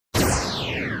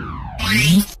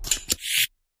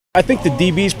I think the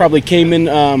DBs probably came in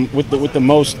with the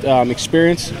most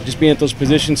experience, just being at those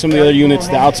positions. Some of the other units,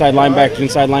 the outside linebackers,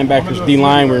 inside linebackers,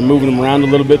 D-line, we're moving them around a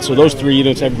little bit. So those three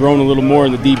units have grown a little more,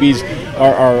 and the DBs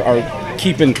are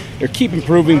keep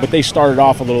improving, but they started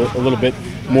off a little bit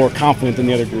more confident than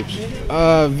the other groups.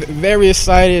 Very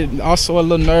excited, also a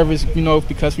little nervous,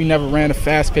 because we never ran a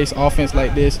fast-paced offense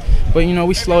like this. But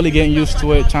we slowly getting used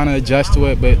to it, trying to adjust to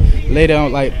it. But later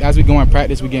on, as we go in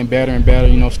practice, we're getting better and better.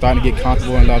 Starting to get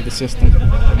comfortable and love the system.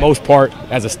 Most part,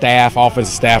 as a staff,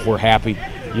 offensive staff, we're happy.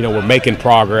 We're making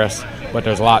progress, but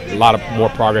there's a lot of more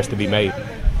progress to be made.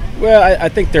 Well, I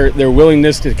think their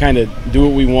willingness to kind of do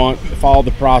what we want, follow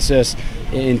the process,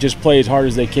 and just play as hard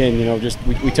as they can.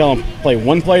 We tell them play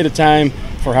one play at a time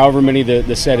for however many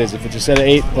the set is. If it's a set of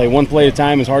 8, play one play at a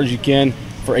time as hard as you can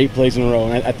for 8 plays in a row.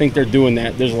 And I think they're doing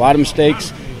that. There's a lot of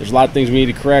mistakes. There's a lot of things we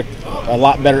need to correct. A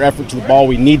lot better effort to the ball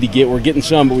we need to get. We're getting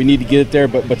some, but we need to get it there.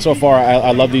 But so far,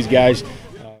 I love these guys.